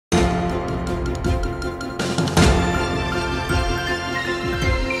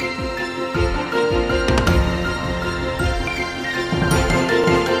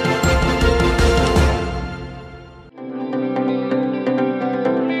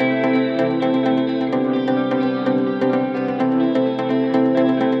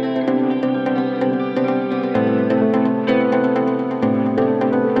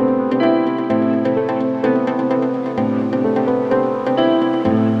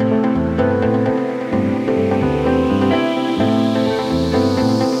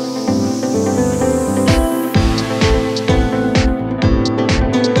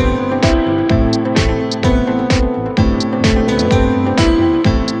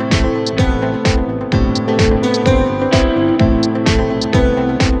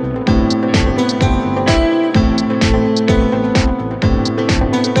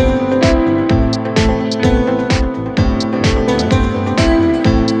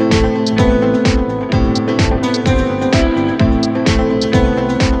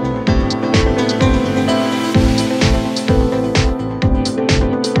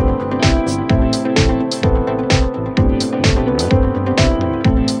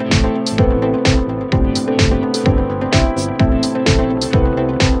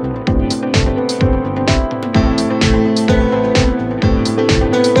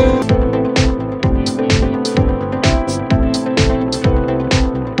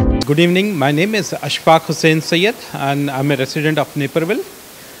Good evening. My name is Ashfaq Afzal and I'm a resident of Naperville.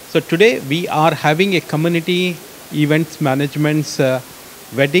 So today we are having a community events management's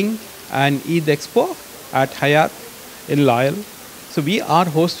wedding and Eid Expo at Hyatt in Lisle. So we are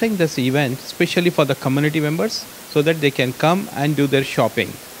hosting this event especially for the community members so that they can come and do their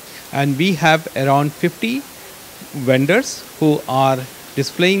shopping. And we have around 50 vendors who are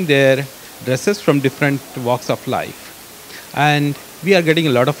displaying their dresses from different walks of life. And we are getting a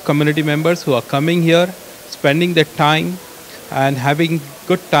lot of community members who are coming here, spending their time and having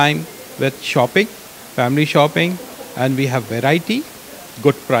good time with shopping, family shopping, and we have variety,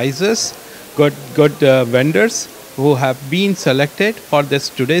 good prices, good vendors who have been selected for this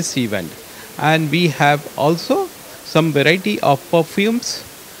today's event. And we have also some variety of perfumes,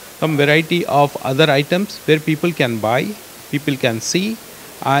 some variety of other items where people can buy, people can see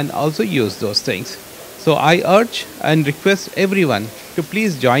and also use those things. So I urge and request everyone to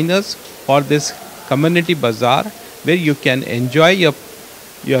please join us for this community bazaar where you can enjoy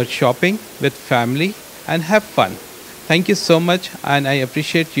your shopping with family and have fun. Thank you so much and I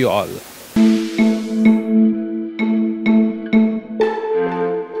appreciate you all.